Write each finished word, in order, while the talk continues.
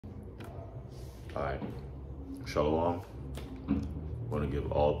All right. Shalom. Want to give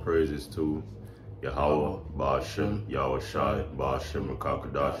all praises to Yahweh, Ba'ashem, Yahweh Shai, Ba'ashem,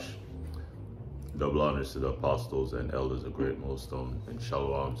 Rakakadash. Double honors to the apostles and elders of Great Millstone, and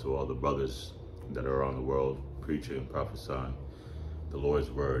shalom to all the brothers that are around the world preaching and prophesying the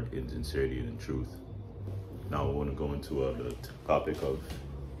Lord's word in sincerity and in truth. Now we want to go into the topic of,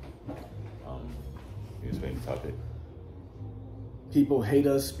 you explain the topic. People hate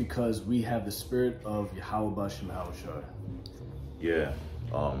us because we have the spirit of Yahweh Ba'ashem Yahweh Shai. Yeah.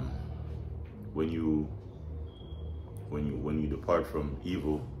 When you depart from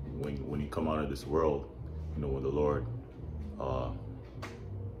evil, when you come out of this world, you know, when the Lord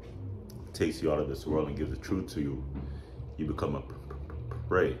takes you out of this world and gives the truth to you, you become a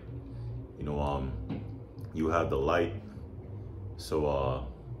prey. You know, you have the light, so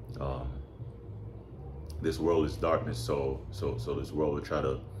this world is darkness. So this world will try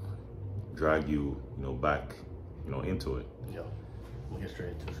to drag you, back, into it. Yeah. We'll get straight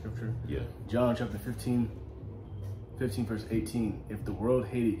into the scripture. Yeah. John chapter 15 verse 18. If the world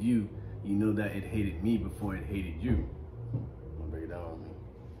hated you, you know that it hated me before it hated you. I'm gonna break it down.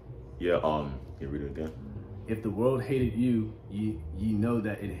 Yeah. Can you read it again? If the world hated you, you know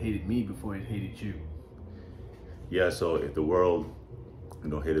that it hated me before it hated you. Yeah. So if the world,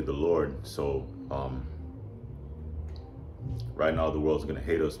 hated the Lord, so right now the world's gonna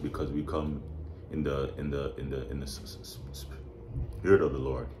hate us because we come in the spirit of the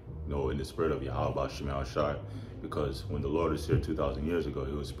Lord, in the spirit of Yahweh Ba'ashem Yahweh Shai. Because when the Lord was here 2,000 years ago,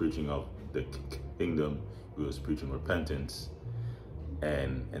 he was preaching of the kingdom, he was preaching repentance,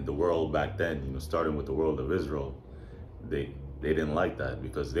 and the world back then, starting with the world of Israel, they didn't like that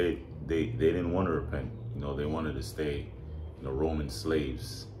because they didn't want to repent. They wanted to stay, Roman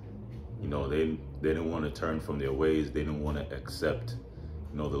slaves. They didn't want to turn from their ways. They didn't want to accept,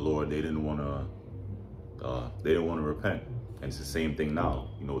 the Lord. They didn't want to repent. And it's the same thing now,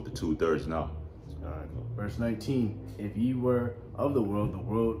 with the 2/3 now. All right. Verse 19. If ye were of the world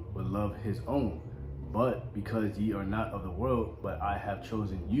would love his own. But because ye are not of the world, but I have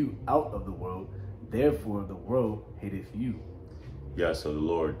chosen you out of the world, therefore the world hateth you. Yeah, so the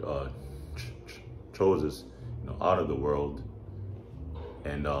Lord chose us, out of the world,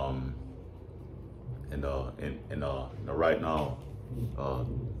 and right now,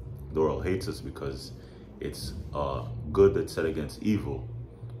 the world hates us because it's good that's set against evil.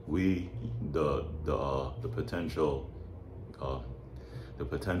 We, the potential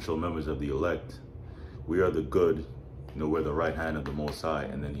members of the elect, we are the good. We're the right hand of the Most High,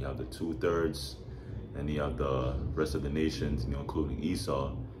 and then you have the 2/3, and you have the rest of the nations, including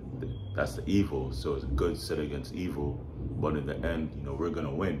Esau. That's the evil. So it's good set against evil, but in the end, we're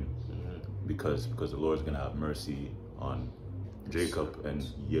gonna win because the Lord's gonna have mercy on Jacob and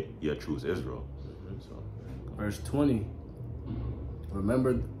yet choose Israel. So. Verse 20.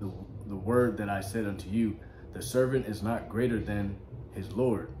 Remember the word that I said unto you, the servant is not greater than his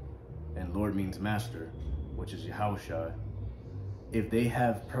Lord, and Lord means master, which is Yahushua. If they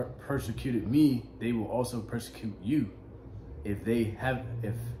have persecuted me, they will also persecute you. If they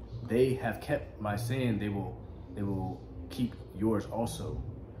have kept my saying, they will keep yours also.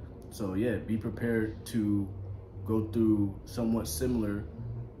 So yeah, be prepared to go through somewhat similar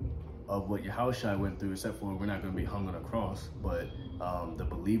of what Yahushua went through, except for we're not going to be hung on a cross, but the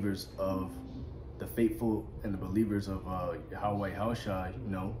believers of the faithful and the believers of Yahweh Yahushua,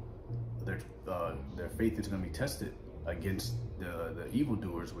 their faith is going to be tested against the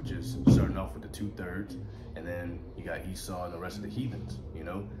evildoers, which is starting off with the 2/3, and then you got Esau and the rest of the heathens,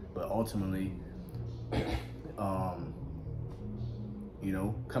 But ultimately,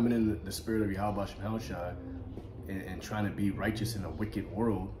 coming in the spirit of Yahweh Ba'ashem Yahweh Shai and trying to be righteous in a wicked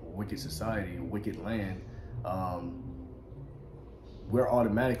world, wicked society, wicked land, we're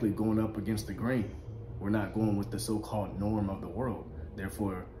automatically going up against the grain. We're not going with the so-called norm of the world.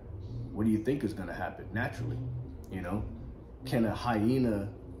 Therefore, what do you think is going to happen naturally? Can a hyena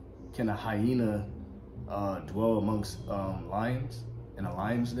dwell amongst lions in a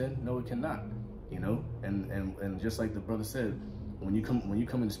lion's den? No, it cannot. And just like the brother said, when you come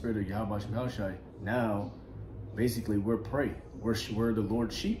in the spirit of Yahweh Ba'ashem Yahweh Shai, now basically we're prey. We're the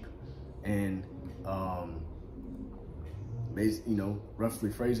Lord's sheep, and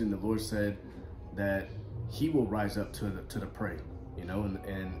roughly phrasing, the Lord said that He will rise up to the prey, and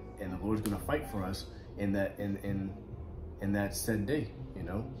the Lord's going to fight for us in that said day,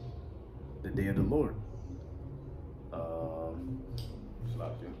 the day of the Lord.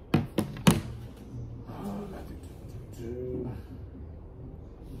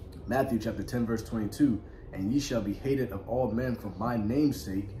 Matthew chapter 10 verse 22. And ye shall be hated of all men for my name's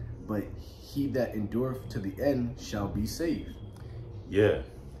sake, but he that endureth to the end shall be saved. Yeah,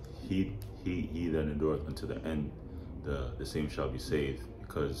 he that endureth unto the end, the same shall be saved.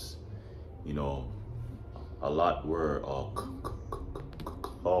 Because, you know, a lot were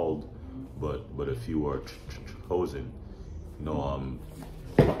called, but a few were chosen. You know,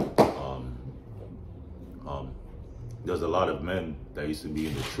 there's a lot of men that used to be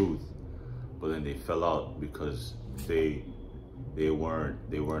in the truth, but then they fell out because they weren't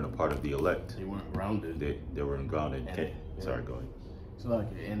a part of the elect. They weren't grounded. They weren't grounded. Sorry, go ahead. So like,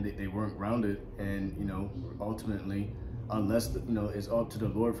 and they weren't grounded, and you know, ultimately, unless it's up to the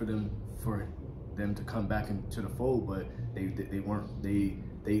Lord for them to come back into the fold, but they weren't.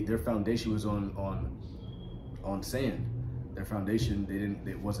 Their foundation was on sand. Their foundation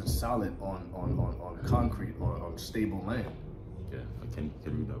it wasn't solid on concrete or on stable land. Yeah, can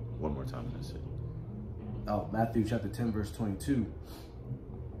you read that one more time? That's it. Oh, Matthew chapter 10 verse 22.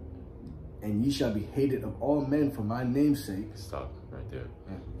 And ye shall be hated of all men for my name's sake. Stop right there.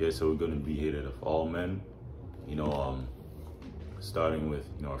 Yeah, so we're gonna be hated of all men. You know, starting with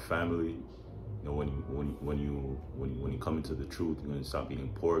our family. You know, when you come into the truth, you're gonna stop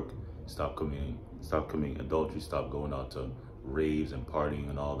eating pork, stop committing adultery, stop going out to raves and partying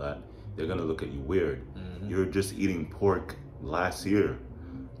and all that. They're gonna look at you weird. You're just eating pork last year.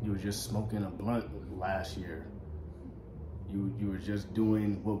 You were just smoking a blunt last year. You were just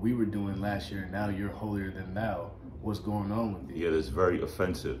doing what we were doing last year. Now you're holier than thou. What's going on with you? Yeah, that's very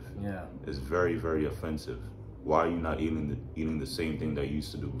offensive. Yeah, it's very, very offensive. Why are you not eating the same thing that you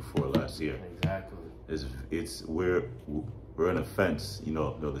used to do before last year? Exactly. We're an offense. You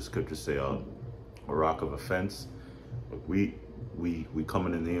know the scriptures say a rock of offense. We come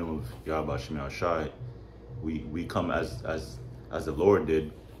in the name of Yahweh Shemel Shai. We come as the Lord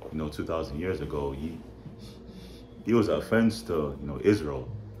did, 2,000 years ago. He was an offense to Israel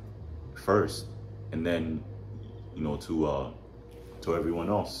first, and then to everyone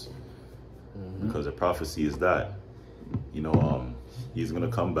else, because the prophecy is that he's gonna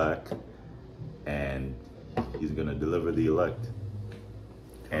come back and he's gonna deliver the elect,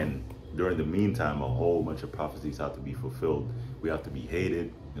 and during the meantime a whole bunch of prophecies have to be fulfilled. We have to be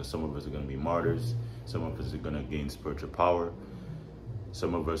hated. Some of us are going to be martyrs, some of us are going to gain spiritual power,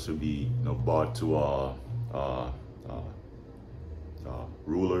 some of us will be bought to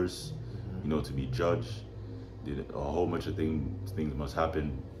rulers, to be judged. A whole bunch of things must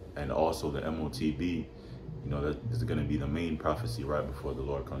happen. And also the MOTB, that is going to be the main prophecy right before the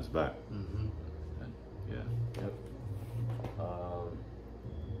Lord comes back. And, yeah. Yep.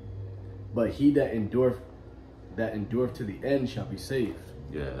 But he that endureth to the end shall be saved.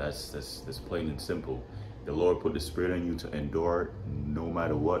 Yeah, that's plain and simple. The Lord put the Spirit in you to endure no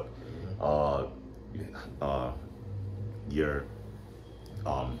matter what. You're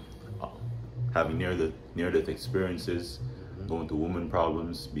having near-death experiences, going through woman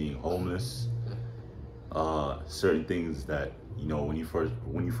problems, being homeless, certain things that when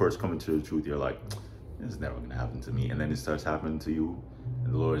you first come into the truth, you're like, this is never gonna happen to me, and then it starts happening to you,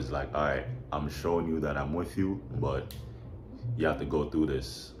 and the Lord is like, all right, I'm showing you that I'm with you, but you have to go through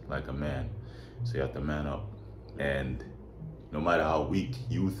this like a man. So you have to man up, and no matter how weak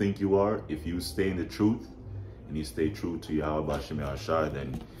you think you are, if you stay in the truth and you stay true to Yahweh Shemel Shai,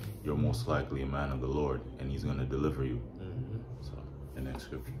 then you're most likely a man of the Lord, and He's gonna deliver you. So, the next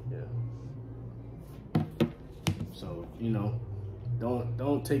scripture. Yeah. So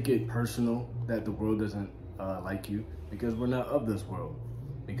don't take it personal that the world doesn't like you, because we're not of this world.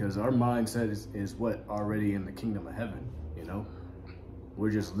 Because our mindset is what already in the kingdom of heaven. We're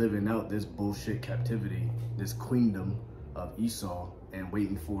just living out this bullshit captivity, this queendom of Esau, and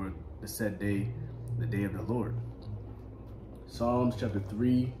waiting for the said day, the day of the Lord. Psalms chapter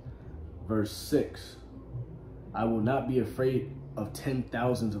 3, verse 6. I will not be afraid of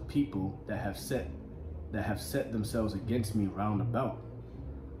 10,000s of people that have set themselves against me round about.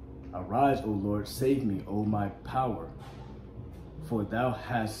 Arise, O Lord, save me, O my power. For thou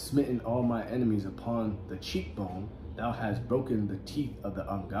hast smitten all my enemies upon the cheekbone. Thou hast broken the teeth of the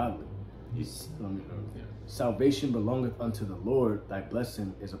ungodly. Salvation belongeth unto the Lord. Thy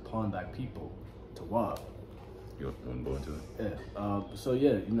blessing is upon thy people. Tawab. You want to go into it? Yeah. So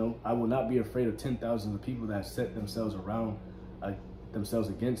yeah, I will not be afraid of 10,000 of people that have set themselves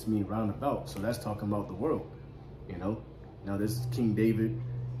against me round about. So that's talking about the world. Now this is King David,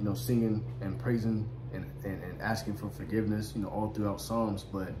 singing and praising and asking for forgiveness, all throughout Psalms.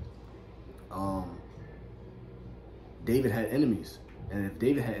 But David had enemies, and if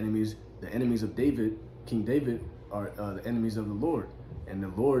David had enemies, the enemies of David, King David, are the enemies of the Lord, and the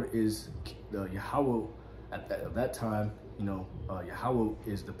Lord is Yahweh at that time. Yahweh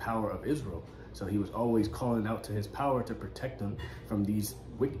is the power of Israel. So he was always calling out to his power to protect them from these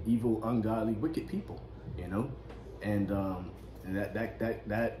evil, ungodly, wicked people, and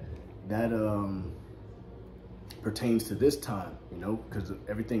that pertains to this time, because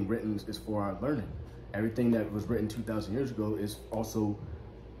everything written is for our learning. Everything that was written 2,000 years ago is also,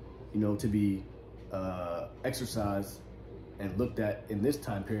 to be exercised and looked at in this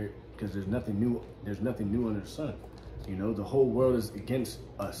time period, because there's nothing new. There's nothing new under the sun. The whole world is against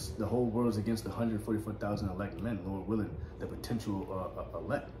us. The whole world is against the 144,000 elect men, Lord willing, the potential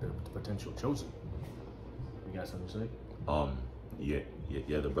elect, the potential chosen. You got something to say?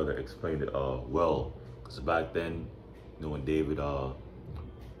 Yeah, the brother explained it well, because back then, when David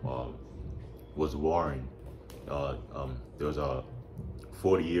was warring, there was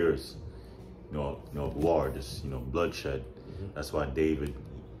 40 years, of war, just bloodshed. That's why David,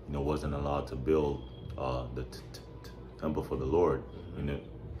 wasn't allowed to build the temple for the Lord.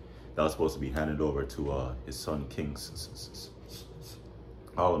 That was supposed to be handed over to his son King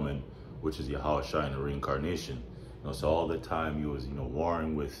Solomon, which is Yahushua in the reincarnation. So all the time he was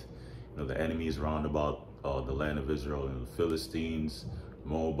warring with the enemies round about the land of Israel, the Philistines,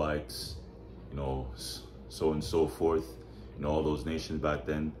 Moabites, so and so forth, all those nations back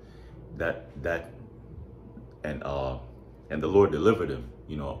then. And the Lord delivered him,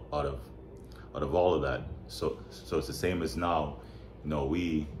 out of all of that. So it's the same as now.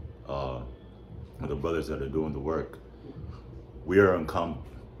 We, the brothers that are doing the work, we are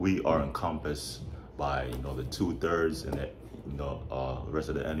encompassed by the 2/3 and the rest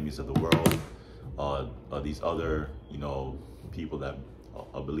of the enemies of the world. These other people that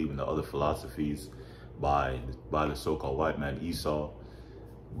believe in the other philosophies, by the so-called white man Esau,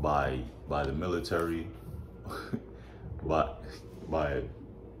 by the military,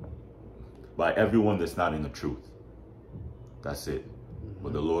 by everyone that's not in the truth. That's it.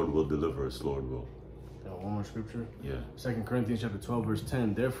 But the Lord will deliver us, Lord will. One more scripture. Yeah. 2 Corinthians chapter 12, verse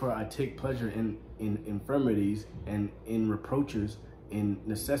 10. Therefore I take pleasure in infirmities and in reproaches, in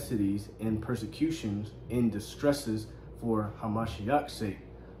necessities, in persecutions, in distresses, for Hamashiach's sake.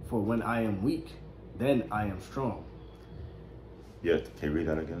 For when I am weak, then I am strong. Yeah, can you read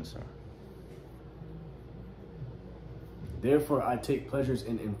that again, sir? Therefore I take pleasures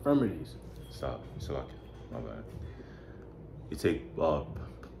in infirmities. Stop. My bad. You take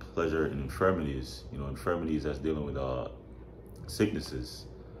pleasure in infirmities. Infirmities that's dealing with sicknesses.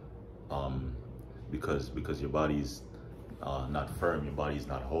 Because your body's not firm, your body's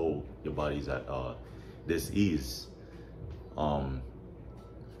not whole, your body's at dis-ease.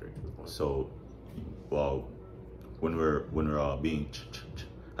 So, when we're being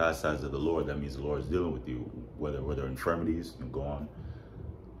chastised of the Lord, that means the Lord is dealing with you, whether infirmities, go on.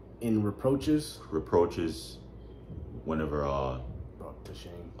 In reproaches, whenever brought to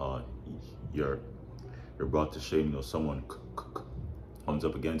shame, you're brought to shame. Someone comes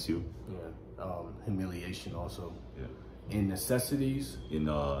up against you. Yeah. Humiliation also. Yeah. In necessities.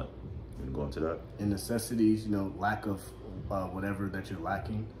 Go into that. In necessities, lack of whatever that you're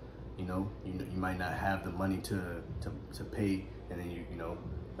lacking. You might not have the money to pay, and then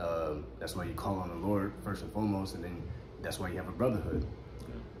that's why you call on the Lord first and foremost, and then that's why you have a brotherhood.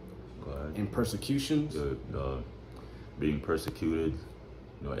 Yeah. Go ahead. In persecutions. Being persecuted,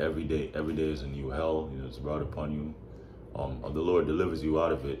 every day is a new hell. It's brought upon you. The Lord delivers you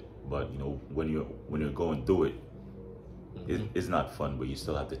out of it, but when you're going through it, it's not fun. But you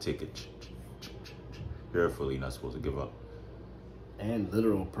still have to take it carefully. You're not supposed to give up. And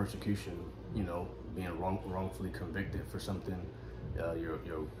literal persecution, being wrongfully convicted for something.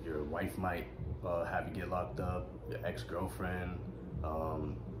 Your wife might have you get locked up. Your ex-girlfriend.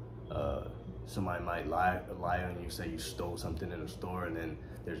 Somebody might lie on you, say you stole something in a store, and then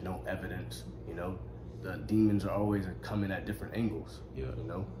there's no evidence. The demons are always coming at different angles. Yeah.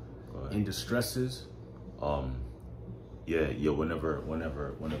 In distresses. Yeah. Whenever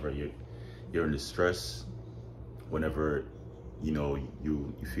you're in distress, whenever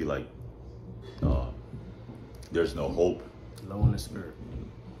you feel like there's no hope. Low in the spirit.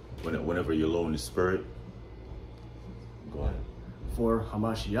 Whenever you're low in the spirit. Go ahead. For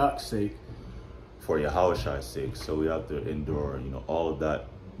Hamashiach's sake. For Yahushua's sake. So we have to endure, all of that,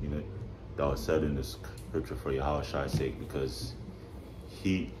 that was said in the scripture for Yahushua's sake, because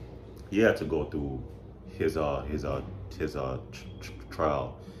he had to go through his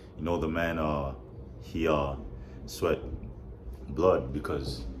trial. The man, he sweat blood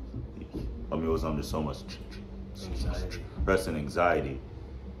because he was under so much stress and anxiety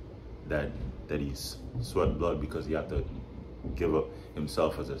that he sweat blood, because he had to give up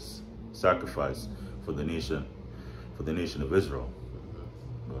himself as a sacrifice for the nation for the nation of Israel.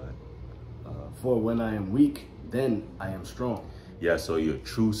 Go ahead. For when I am weak, then I am strong. Yeah, so your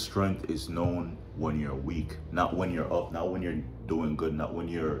true strength is known when you're weak, not when you're up, not when you're doing good, not when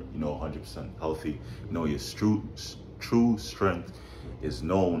you're, 100% healthy. Your true strength is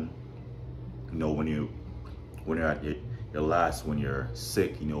known, when you're at your last, when you're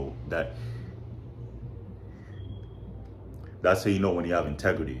sick, that's how you know when you have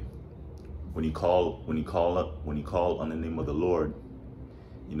integrity. When you call on the name of the Lord,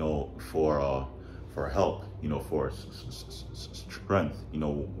 for help, for strength,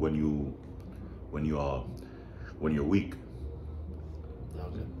 when you're weak. That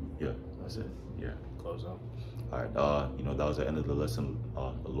was it. Yeah. That's it. Yeah. Close out. All right. That was the end of the lesson.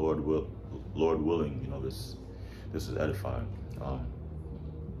 The Lord willing, this is edifying.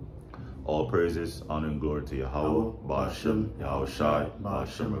 All praises, honor, and glory to Yahweh, Ba'ashem, Yahweh Shai,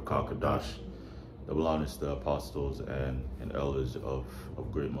 Ba'ashem, Rakakadash. Double honors to the apostles and elders of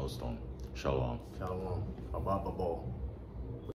Great Millstone. Shalom. Shalom. Abba Babo.